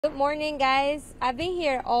Good morning, guys. I've been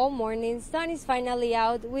here all morning. Sun is finally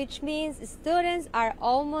out, which means students are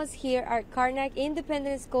almost here at Karnack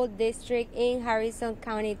Independent School District in Harrison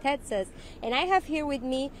County, Texas. And I have here with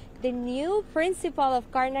me the new principal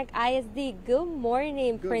of Karnack ISD. Good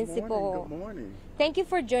morning, principal. Good morning. Thank you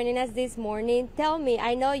for joining us this morning. Tell me,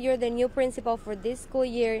 I know you're the new principal for this school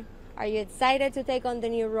year. Are you excited to take on the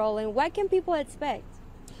new role, and what can people expect?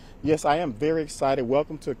 Yes, I am very excited.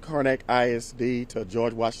 Welcome to Karnack ISD, to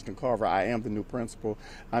George Washington Carver. I am the new principal.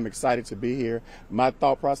 I'm excited to be here. My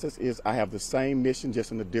thought process is I have the same mission,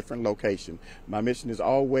 just in a different location. My mission is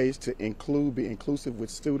always to be inclusive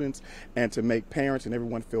with students, and to make parents and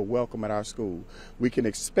everyone feel welcome at our school. We can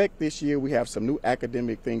expect this year we have some new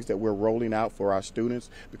academic things that we're rolling out for our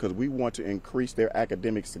students, because we want to increase their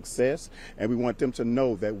academic success, and we want them to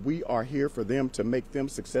know that we are here for them to make them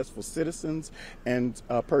successful citizens and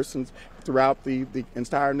persons throughout the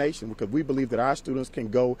entire nation, because we believe that our students can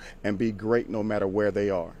go and be great no matter where they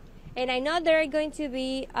are. And I know there are going to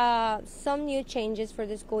be some new changes for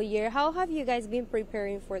the school year. How have you guys been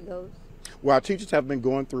preparing for those? Well, our teachers have been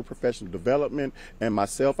going through professional development, and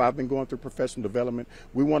myself, I've been going through professional development.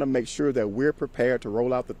 We want to make sure that we're prepared to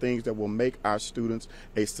roll out the things that will make our students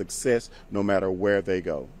a success no matter where they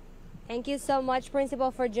go. Thank you so much,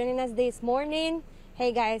 Principal, for joining us this morning.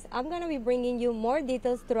 Hey guys, I'm going to be bringing you more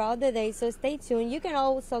details throughout the day, so stay tuned. You can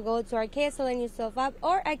also go to our KSLA News app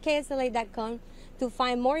or at KSLA.com to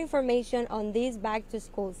find more information on this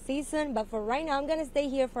back-to-school season. But for right now, I'm going to stay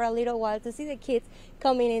here for a little while to see the kids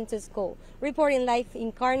coming into school. Reporting live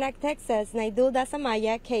in Karnack, Texas, Naidul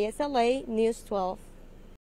Dasamaya, KSLA News 12.